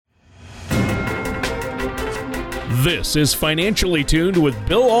This is Financially Tuned with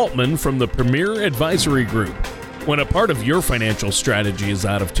Bill Altman from the Premier Advisory Group. When a part of your financial strategy is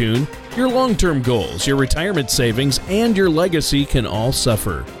out of tune, your long-term goals, your retirement savings, and your legacy can all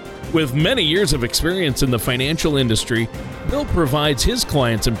suffer. With many years of experience in the financial industry, Bill provides his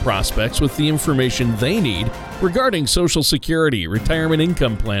clients and prospects with the information they need regarding Social Security, retirement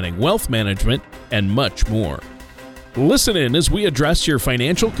income planning, wealth management, and much more. Listen in as we address your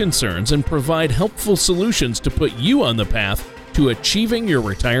financial concerns and provide helpful solutions to put you on the path to achieving your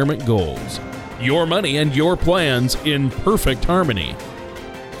retirement goals. Your money and your plans in perfect harmony.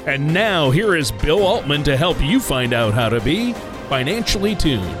 And now, here is Bill Altman to help you find out how to be financially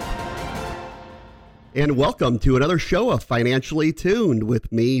tuned. And welcome to another show of Financially Tuned with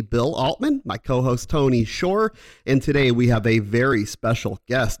me, Bill Altman, my co-host Tony Shore. And today we have a very special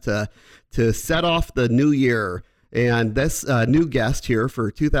guest to set off the new year. And this new guest here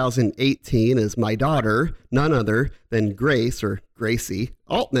for 2018 is my daughter, none other than Grace, or Gracie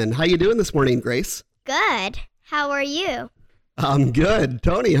Altman. How you doing this morning, Grace? Good. How are you? I'm good.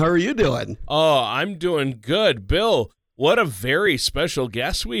 Tony, how are you doing? Oh, I'm doing good. Bill, what a very special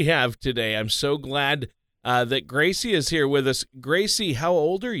guest we have today. I'm so glad that Gracie is here with us. Gracie, how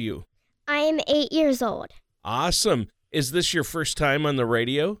old are you? I am 8 years old. Awesome. Is this your first time on the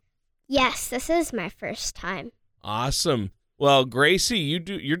radio? Yes, this is my first time. Awesome. Well, Gracie,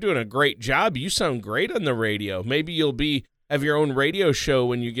 you're doing a great job. You sound great on the radio. Maybe you'll have your own radio show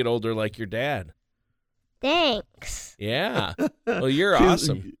when you get older like your dad. Thanks. Yeah. Well, you're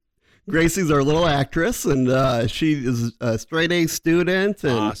awesome. Gracie's our little actress, and she is a straight-A student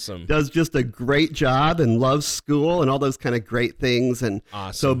and awesome. Does just a great job and loves school and all those kind of great things. And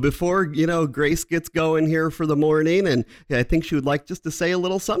awesome. So before, Grace gets going here for the morning, and I think she would like just to say a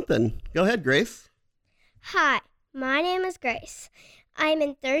little something. Go ahead, Grace. Hi, my name is Grace. I'm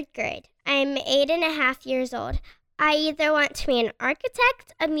in 3rd grade. I'm 8.5 years old. I either want to be an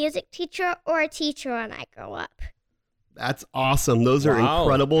architect, a music teacher, or a teacher when I grow up. That's awesome. Those are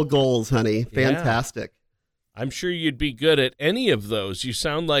incredible goals, honey. Fantastic. Yeah. I'm sure you'd be good at any of those. You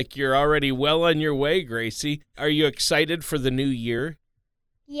sound like you're already well on your way, Gracie. Are you excited for the new year?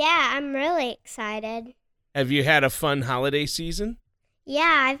 Yeah, I'm really excited. Have you had a fun holiday season?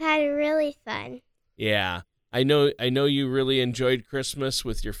 Yeah, I've had really fun. Yeah, I know you really enjoyed Christmas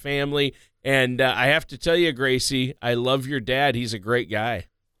with your family, and I have to tell you, Gracie, I love your dad. He's a great guy.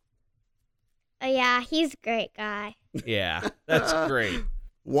 Oh, yeah, he's a great guy. Yeah, that's great.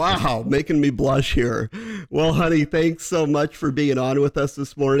 Wow, making me blush here. Well, honey, thanks so much for being on with us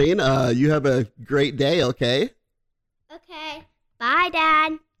this morning. You have a great day, okay? Okay. Bye,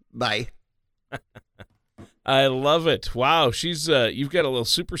 Dad. Bye. I love it. Wow, she's you've got a little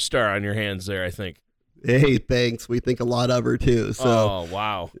superstar on your hands there, I think. Hey, thanks. We think a lot of her too. So, oh,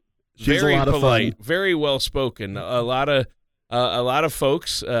 wow. She's very a lot polite, of fun. Very well spoken. A lot of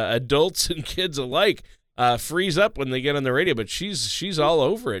folks, adults and kids alike, freeze up when they get on the radio, but she's all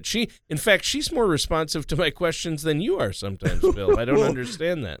over it. In fact, she's more responsive to my questions than you are sometimes, Bill. I don't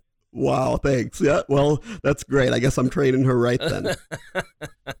understand that. Wow, thanks. Yeah, well, that's great. I guess I'm training her right then.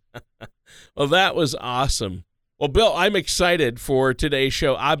 Well, that was awesome. Well, Bill, I'm excited for today's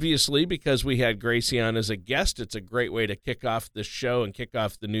show, obviously, because we had Gracie on as a guest. It's a great way to kick off the show and kick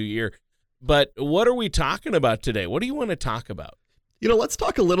off the new year. But what are we talking about today? What do you want to talk about? Let's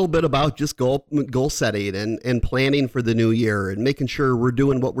talk a little bit about just goal setting and planning for the new year and making sure we're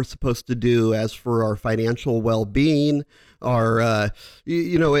doing what we're supposed to do as for our financial well-being. And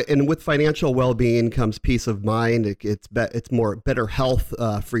with financial well-being comes peace of mind. It's better health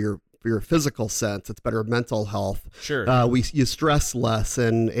for your physical sense. It's better mental health. Sure. You stress less,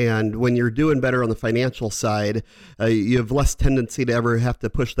 and when you're doing better on the financial side, you have less tendency to ever have to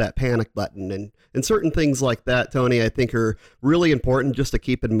push that panic button. And certain things like that, Tony, I think are really important just to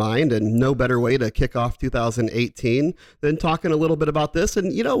keep in mind, and no better way to kick off 2018 than talking a little bit about this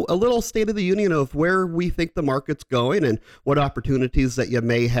and, a little state of the union of where we think the market's going and what opportunities that you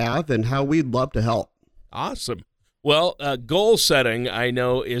may have and how we'd love to help. Awesome. Well, goal setting, I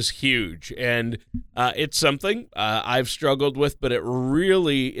know, is huge, and it's something I've struggled with, but it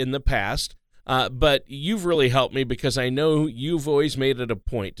really in the past. But you've really helped me because I know you've always made it a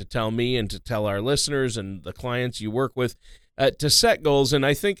point to tell me and to tell our listeners and the clients you work with to set goals. And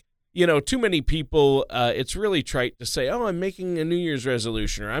I think, too many people, it's really trite to say, oh, I'm making a New Year's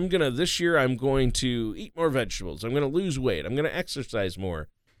resolution, or this year I'm going to eat more vegetables. I'm going to lose weight. I'm going to exercise more.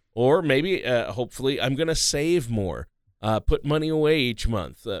 Or maybe, hopefully, I'm going to save more, put money away each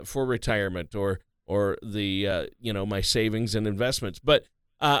month for retirement or the my savings and investments. But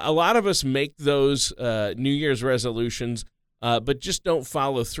a lot of us make those New Year's resolutions but just don't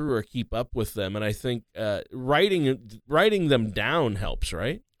follow through or keep up with them. And I think writing them down helps,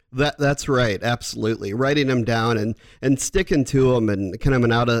 right? That's right. Absolutely. Writing them down and sticking to them and kind of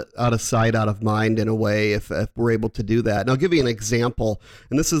an out of sight, out of mind in a way if we're able to do that. And I'll give you an example,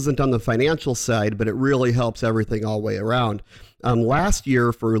 and this isn't on the financial side, but it really helps everything all the way around. Last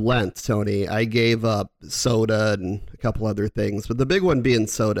year for Lent, Tony, I gave up soda and a couple other things, but the big one being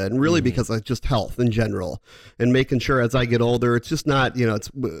soda, and really because of just health in general and making sure as I get older, it's just not,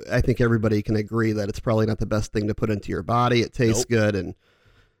 I think everybody can agree that it's probably not the best thing to put into your body. It tastes good and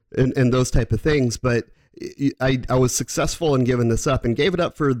those type of things. But I was successful in giving this up and gave it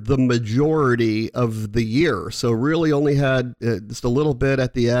up for the majority of the year. So really only had just a little bit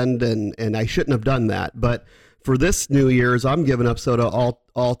at the end, and I shouldn't have done that. But for this New Year's, I'm giving up soda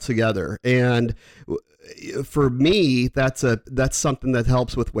altogether. And for me, that's something that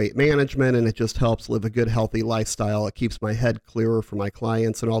helps with weight management, and it just helps live a good, healthy lifestyle. It keeps my head clearer for my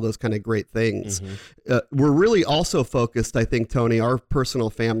clients and all those kind of great things. We're really also focused, I think, Tony, our personal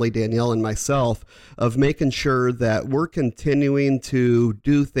family, Danielle and myself, of making sure that we're continuing to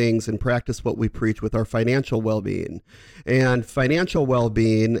do things and practice what we preach with our financial well-being. And financial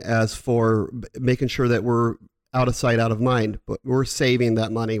well-being as for making sure that we're out of sight, out of mind, but we're saving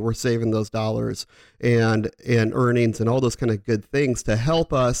that money, we're saving those dollars and earnings and all those kind of good things to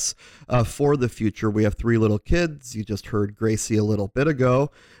help us for the future. We have 3 little kids. You just heard Gracie a little bit ago,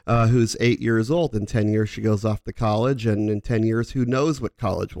 who's 8 years old. In 10 years, she goes off to college, and in 10 years, who knows what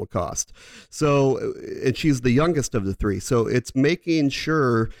college will cost. So, and she's the youngest of the 3. So it's making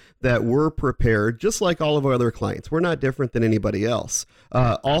sure that we're prepared, just like all of our other clients. We're not different than anybody else.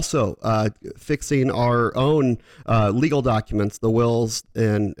 Also, fixing our own legal documents, the wills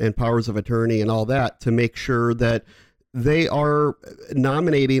and powers of attorney and all that, to make sure that they are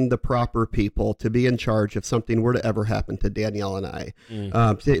nominating the proper people to be in charge if something were to ever happen to Danielle and I.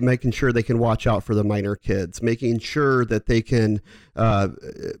 Making sure they can watch out for the minor kids, making sure that they can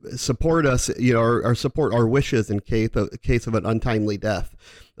support us, or support our wishes in case of an untimely death.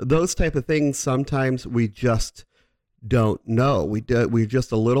 Those type of things, sometimes we just don't know. We're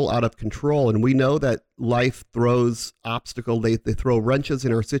just a little out of control, and we know that life throws obstacles. They throw wrenches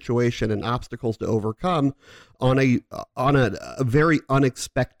in our situation and obstacles to overcome on a very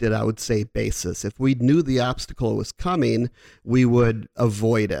unexpected, I would say, basis. If we knew the obstacle was coming, we would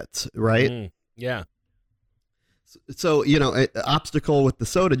avoid it, right? Yeah. So, an obstacle with the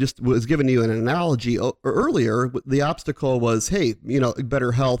soda, just was giving you an analogy earlier. The obstacle was, hey,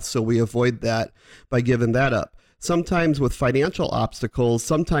 better health, so we avoid that by giving that up. Sometimes with financial obstacles,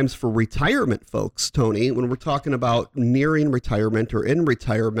 sometimes for retirement folks, Tony, when we're talking about nearing retirement or in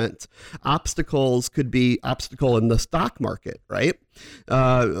retirement, obstacles could be obstacle in the stock market, right?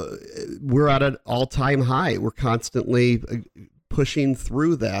 We're at an all-time high. We're constantly pushing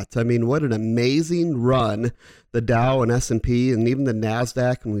through that. I mean, what an amazing run the Dow and S&P and even the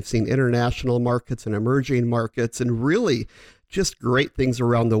NASDAQ, and we've seen international markets and emerging markets, and really just great things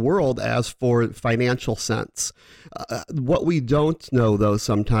around the world as for financial sense. What we don't know, though,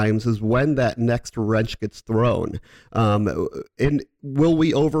 sometimes is when that next wrench gets thrown. And will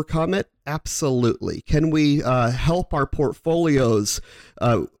we overcome it? Absolutely. Can we help our portfolios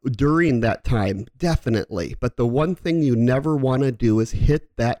during that time? Definitely. But the one thing you never want to do is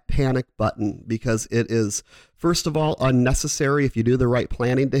hit that panic button, because it is, first of all, unnecessary if you do the right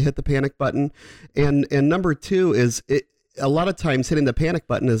planning to hit the panic button. And number 2 is a lot of times hitting the panic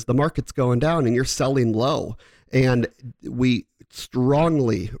button is the market's going down and you're selling low. And we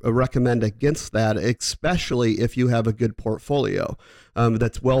strongly recommend against that, especially if you have a good portfolio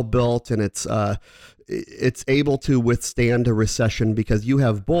that's well built and it's able to withstand a recession, because you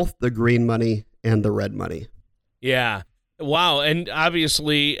have both the green money and the red money. Yeah. Wow. And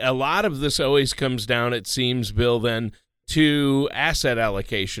obviously a lot of this always comes down, it seems, Bill, then to asset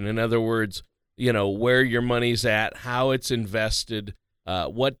allocation. In other words, where your money's at, how it's invested,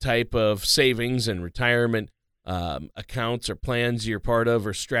 what type of savings and retirement accounts or plans you're part of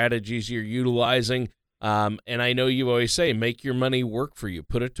or strategies you're utilizing. And I know you always say, make your money work for you,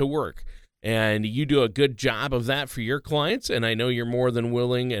 put it to work. And you do a good job of that for your clients. And I know you're more than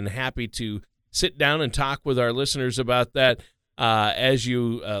willing and happy to sit down and talk with our listeners about that, as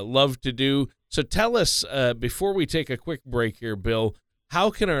you love to do. So tell us, before we take a quick break here, Bill, how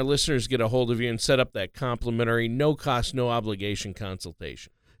can our listeners get a hold of you and set up that complimentary, no cost, no obligation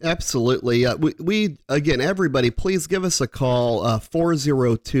consultation? Absolutely. We again, everybody, please give us a call,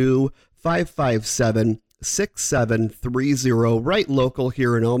 402-557-6730, right local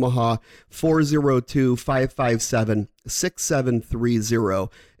here in Omaha, 402-557-6730.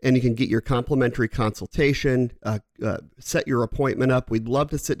 and you can get your complimentary consultation, set your appointment up. We'd love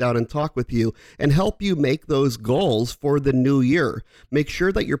to sit down and talk with you and help you make those goals for the new year. Make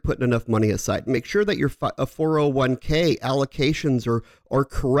sure that you're putting enough money aside. Make sure that your 401k allocations are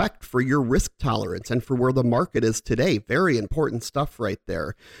correct for your risk tolerance and for where the market is today. Very important stuff right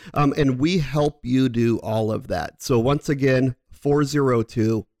there. And we help you do all of that. So once again,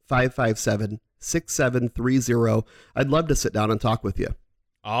 402-557-6730. I'd love to sit down and talk with you.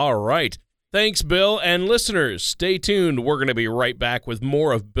 All right. Thanks, Bill. And listeners, stay tuned. We're going to be right back with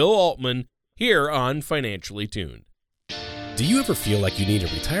more of Bill Altman here on Financially Tuned. Do you ever feel like you need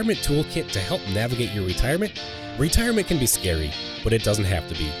a retirement toolkit to help navigate your retirement? Retirement can be scary, but it doesn't have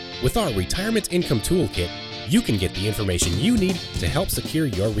to be. With our Retirement Income Toolkit, you can get the information you need to help secure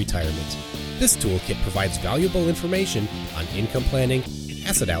your retirement. This toolkit provides valuable information on income planning,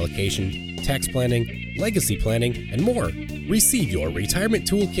 asset allocation, tax planning, legacy planning, and more. Receive your retirement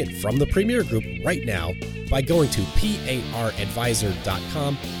toolkit from the Premier Group right now by going to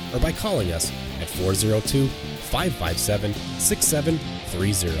paradvisor.com or by calling us at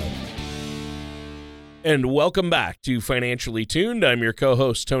 402-557-6730. And welcome back to Financially Tuned. I'm your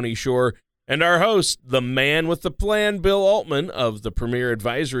co-host, Tony Shore, and our host, the man with the plan, Bill Altman of the Premier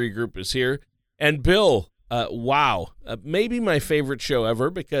Advisory Group, is here. And Bill, maybe my favorite show ever,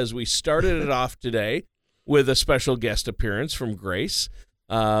 because we started it off today with a special guest appearance from Grace.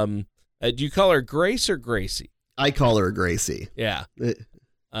 Do you call her Grace or Gracie? I call her Gracie. Yeah.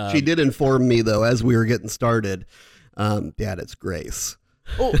 She did inform me, though, as we were getting started, Dad, it's Grace.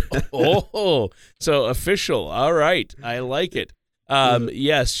 So official. All right. I like it.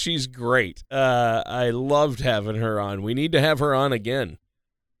 Yes, she's great. I loved having her on. We need to have her on again.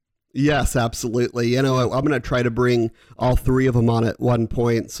 Yes, absolutely. You know, I'm going to try to bring all three of them on at one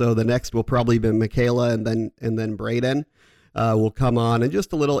point. So the next will probably be Michaela and then Braden will come on, and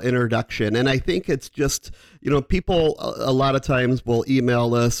just a little introduction. And I think it's just, people a lot of times will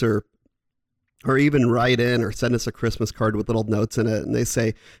email us or even write in or send us a Christmas card with little notes in it. And they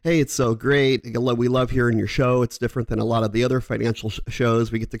say, hey, it's so great. We love hearing your show. It's different than a lot of the other financial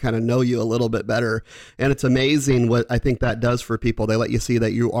shows. We get to kind of know you a little bit better. And it's amazing what I think that does for people. They let you see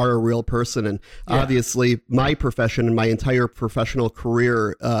that you are a real person. And obviously my profession and my entire professional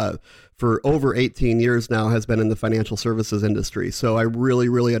career, for over 18 years now, has been in the financial services industry. So I really,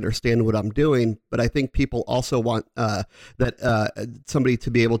 really understand what I'm doing. But I think people also want somebody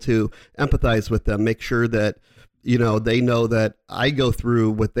to be able to empathize with them, make sure that, they know that I go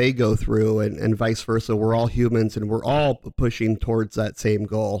through what they go through, and vice versa. We're all humans, and we're all pushing towards that same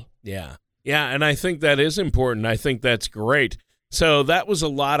goal. Yeah. Yeah, and I think that is important. I think that's great. So that was a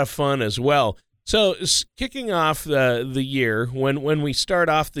lot of fun as well. So kicking off the year, when we start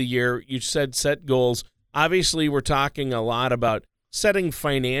off the year, you said set goals. Obviously, we're talking a lot about setting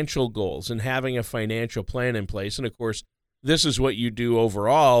financial goals and having a financial plan in place. And, of course, this is what you do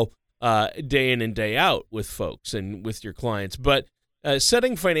overall day in and day out with folks and with your clients. But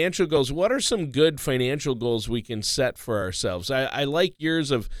setting financial goals, what are some good financial goals we can set for ourselves? I like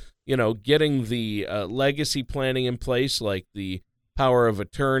yours of, getting the legacy planning in place, like the power of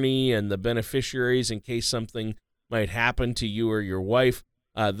attorney and the beneficiaries in case something might happen to you or your wife.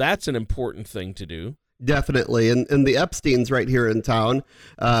 That's an important thing to do. Definitely. And the Epsteins right here in town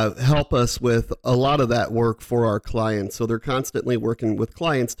help us with a lot of that work for our clients. So they're constantly working with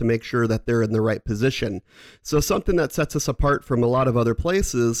clients to make sure that they're in the right position. So something that sets us apart from a lot of other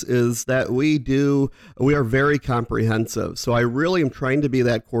places is that we are very comprehensive. So I really am trying to be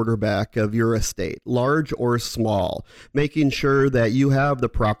that quarterback of your estate, large or small, making sure that you have the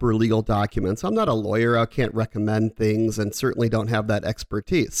proper legal documents. I'm not a lawyer. I can't recommend things and certainly don't have that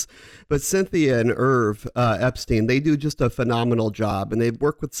expertise. But Cynthia and Irv Epstein, they do just a phenomenal job, and they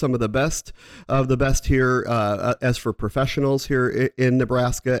work with some of the best here as for professionals here in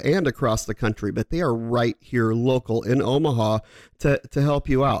Nebraska and across the country. But they are right here local in Omaha to help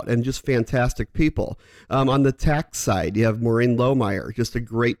you out, and just fantastic people. On the tax side, you have Maureen Lohmeyer, just a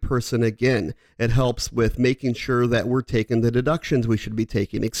great person again. It helps with making sure that we're taking the deductions we should be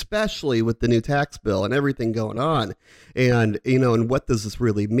taking, especially with the new tax bill and everything going on. And, and what does this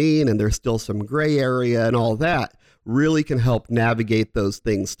really mean? And there's still some gray area and all that. Really can help navigate those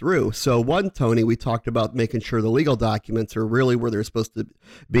things through. So one, Tony, we talked about making sure the legal documents are really where they're supposed to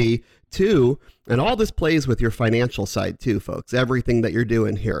be. Two, and all this plays with your financial side too, folks, everything that you're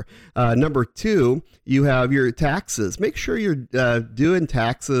doing here. Number two, you have your taxes. Make sure you're doing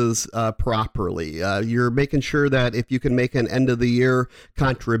taxes properly. You're making sure that if you can make an end of the year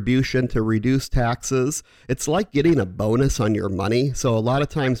contribution to reduce taxes, it's like getting a bonus on your money. So a lot of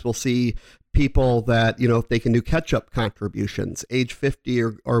times we'll see people that, if they can do catch-up contributions, age 50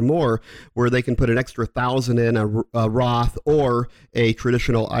 or more, where they can put an extra $1,000 in a Roth or a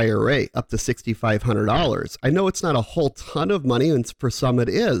traditional IRA up to $6,500. I know it's not a whole ton of money, and for some it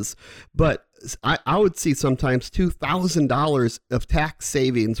is, but I would see sometimes $2,000 of tax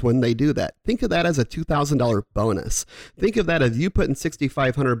savings when they do that. Think of that as a $2,000 bonus. Think of that as you putting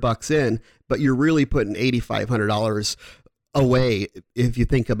 $6,500 in, but you're really putting $8,500 away if you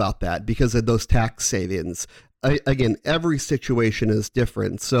think about that because of those tax savings. Again, every situation is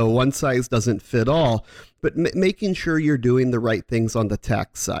different, so one size doesn't fit all, but making sure you're doing the right things on the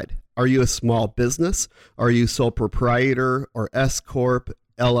tax side. Are you a small business? Are you sole proprietor or S Corp?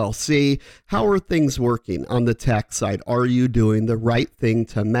 LLC? How are things working on the tax side? Are you doing the right thing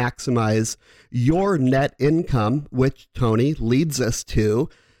to maximize your net income, which, Tony, leads us to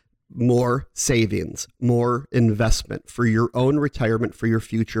more savings, more investment for your own retirement, for your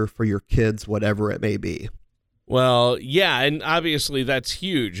future, for your kids, whatever it may be? Well, yeah, and obviously that's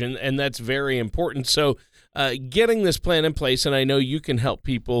huge, and that's very important. So getting this plan in place, and I know you can help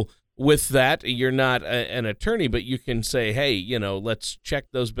people with that. You're not an attorney, but you can say, hey, let's check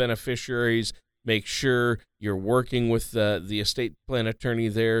those beneficiaries, make sure you're working with the estate plan attorney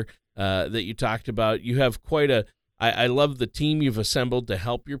there that you talked about. You have quite I love the team you've assembled to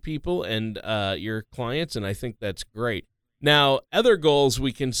help your people and your clients, and I think that's great. Now, other goals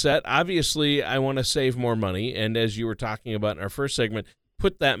we can set, obviously, I want to save more money, and as you were talking about in our first segment,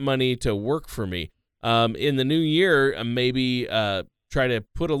 put that money to work for me. In the new year, maybe try to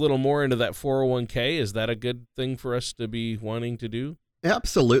put a little more into that 401k. Is that a good thing for us to be wanting to do?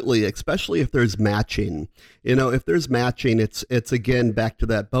 Absolutely, especially if there's matching. If there's matching, it's again back to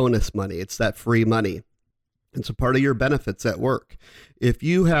that bonus money. It's that free money. It's a part of your benefits at work. If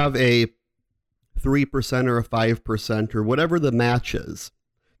you have a 3% or a 5% or whatever the match is,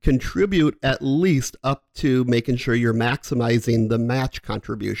 contribute at least up to making sure you're maximizing the match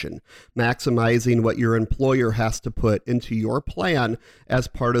contribution, maximizing what your employer has to put into your plan as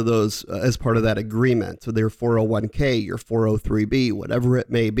part of that agreement. So their 401k, your 403b, whatever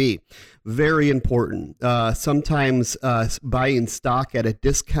it may be. Very important. Sometimes buying stock at a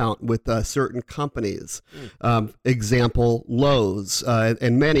discount with certain companies, example, Lowe's,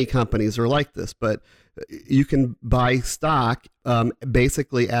 and many companies are like this, but you can buy stock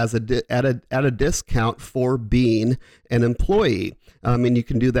basically as at a discount for being an employee, and you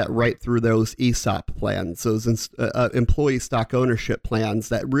can do that right through those ESOP plans, those employee stock ownership plans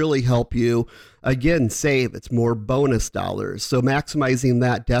that really help you again save. It's more bonus dollars, so maximizing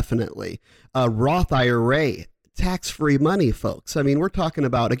that definitely. Roth IRA. Tax-free money, folks. I mean, we're talking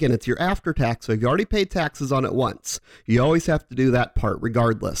about, again, it's your after tax. So if you already paid taxes on it once, you always have to do that part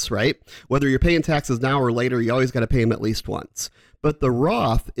regardless, right? Whether you're paying taxes now or later, you always got to pay them at least once. But the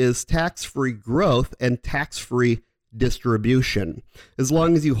Roth is tax-free growth and tax-free distribution. As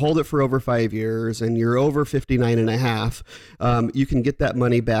long as you hold it for over 5 years and you're over 59 and a half, you can get that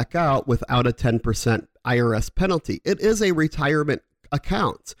money back out without a 10% IRS penalty. It is a retirement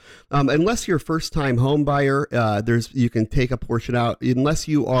account. Unless you're a first-time home buyer, you can take a portion out. Unless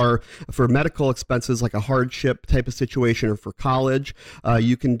you are for medical expenses like a hardship type of situation or for college,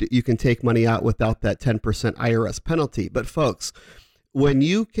 you can take money out without that 10% IRS penalty. But folks, when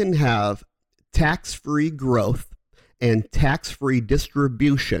you can have tax-free growth and tax-free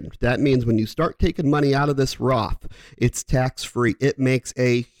distribution, that means when you start taking money out of this Roth, it's tax-free. It makes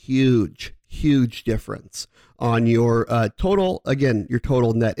a huge difference on your total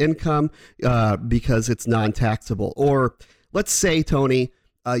net income because it's non-taxable. Or let's say, Tony,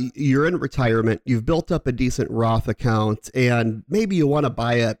 you're in retirement, you've built up a decent Roth account, and maybe you want to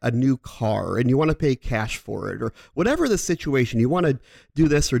buy a new car and you want to pay cash for it, or whatever the situation, you want to do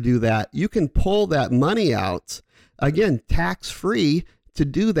this or do that. You can pull that money out, again, tax-free to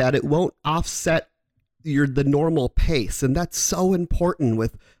do that. It won't offset the normal pace. And that's so important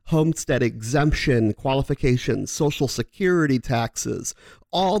with homestead exemption, qualifications, Social Security taxes,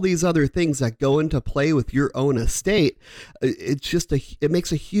 all these other things that go into play with your own estate. It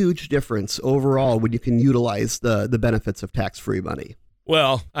makes a huge difference overall when you can utilize the benefits of tax-free money.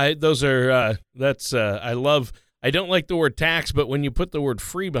 Well, I don't like the word tax, but when you put the word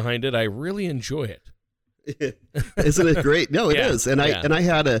free behind it, I really enjoy it. Isn't it great? No, it is. And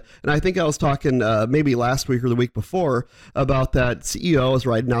I think I was talking maybe last week or the week before about that CEO I was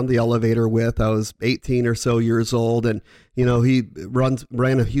riding down the elevator with. I was 18 or so years old, and he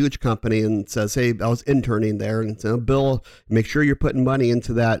ran a huge company and says, "Hey, I was interning there, and said, Bill, make sure you're putting money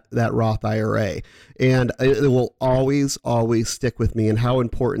into that Roth IRA." And it will always stick with me and how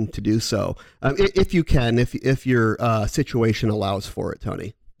important to do so, if you can, if your situation allows for it,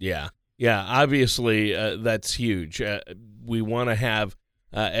 Tony. Yeah. Yeah, obviously that's huge. We want to have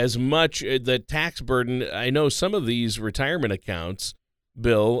as much the tax burden. I know some of these retirement accounts,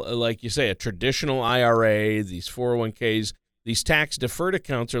 Bill, like you say, a traditional IRA, these 401ks, these tax-deferred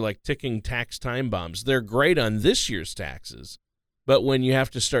accounts are like ticking tax time bombs. They're great on this year's taxes, but when you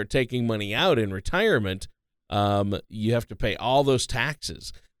have to start taking money out in retirement, you have to pay all those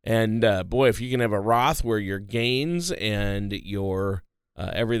taxes. And boy, if you can have a Roth where your gains and your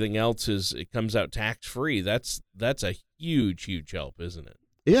everything else it comes out tax-free, that's a huge help, isn't it?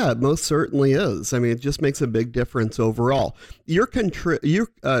 Yeah, it most certainly is. I mean, it just makes a big difference overall. You're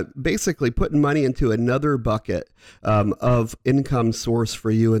basically putting money into another bucket of income source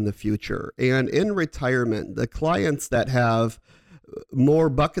for you in the future. And in retirement, the clients that have more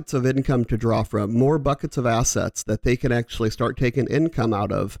buckets of income to draw from, more buckets of assets that they can actually start taking income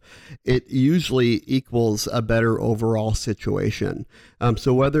out of, it usually equals a better overall situation.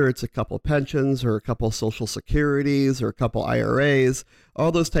 So whether it's a couple pensions or a couple Social Securities or a couple IRAs,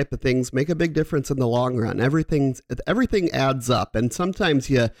 all those type of things make a big difference in the long run. Everything adds up. And sometimes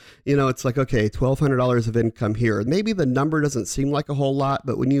it's like, okay, $1,200 of income here. Maybe the number doesn't seem like a whole lot,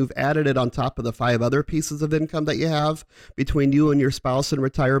 but when you've added it on top of the 5 other pieces of income that you have between you and your spouse in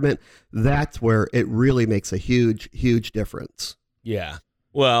retirement, that's where it really makes a huge difference. Yeah.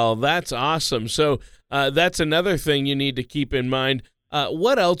 Well, that's awesome. So that's another thing you need to keep in mind.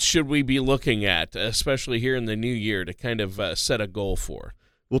 What else should we be looking at, especially here in the new year, to kind of set a goal for?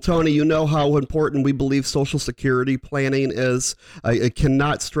 Well, Tony, you know how important we believe Social Security planning is. I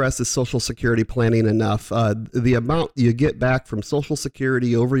cannot stress this Social Security planning enough. The amount you get back from Social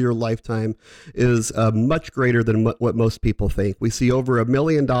Security over your lifetime is much greater than what most people think. We see over $1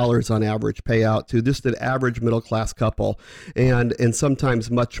 million on average payout to just an average middle-class couple, and sometimes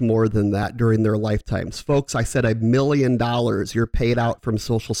much more than that during their lifetimes. Folks, I said $1 million you're paid out from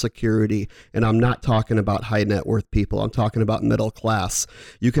Social Security, and I'm not talking about high net worth people. I'm talking about middle class.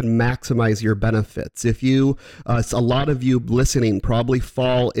 You can maximize your benefits. If you, a lot of you listening probably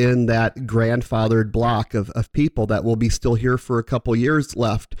fall in that grandfathered block of people that will be still here for a couple years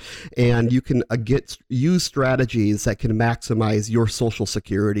left, and you can use strategies that can maximize your Social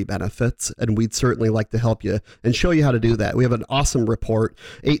Security benefits, and we'd certainly like to help you and show you how to do that. We have an awesome report,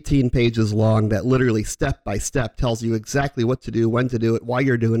 18 pages long, that literally step by step tells you exactly what to do, when to do it, why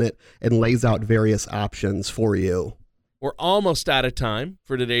you're doing it, and lays out various options for you. We're almost out of time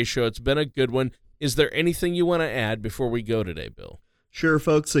for today's show. It's been a good one. Is there anything you want to add before we go today, Bill? Sure,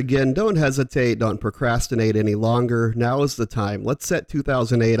 folks. Again, don't hesitate. Don't procrastinate any longer. Now is the time. Let's set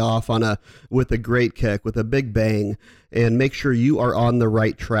 2008 off with a great kick, with a big bang, and make sure you are on the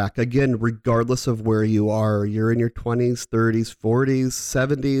right track. Again, regardless of where you are, you're in your 20s, 30s, 40s,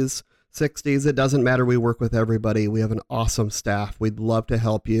 70s, 60s, it doesn't matter. We work with everybody. We have an awesome staff. We'd love to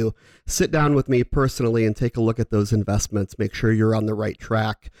help you. Sit down with me personally and take a look at those investments. Make sure you're on the right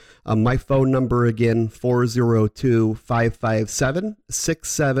track. My phone number again,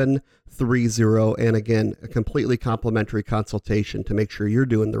 402-557-6730. And again, a completely complimentary consultation to make sure you're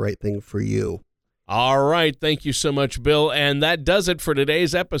doing the right thing for you. All right. Thank you so much, Bill. And that does it for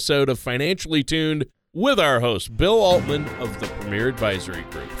today's episode of Financially Tuned with our host, Bill Altman of the Premier Advisory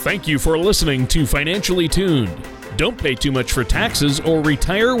Group. Thank you for listening to Financially Tuned. Don't pay too much for taxes or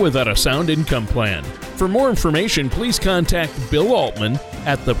retire without a sound income plan. For more information, please contact Bill Altman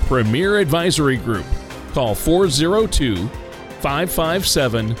at the Premier Advisory Group. Call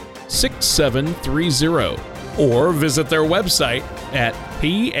 402-557-6730 or visit their website at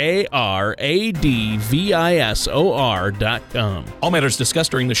paradvisor.com. All matters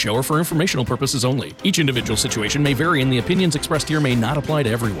discussed during the show are for informational purposes only. Each individual situation may vary, and the opinions expressed here may not apply to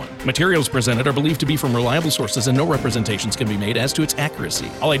everyone. Materials presented are believed to be from reliable sources, and no representations can be made as to its accuracy.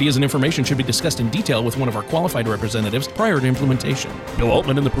 All ideas and information should be discussed in detail with one of our qualified representatives prior to implementation. Bill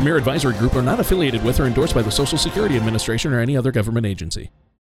Altman and the Premier Advisory Group are not affiliated with or endorsed by the Social Security Administration or any other government agency.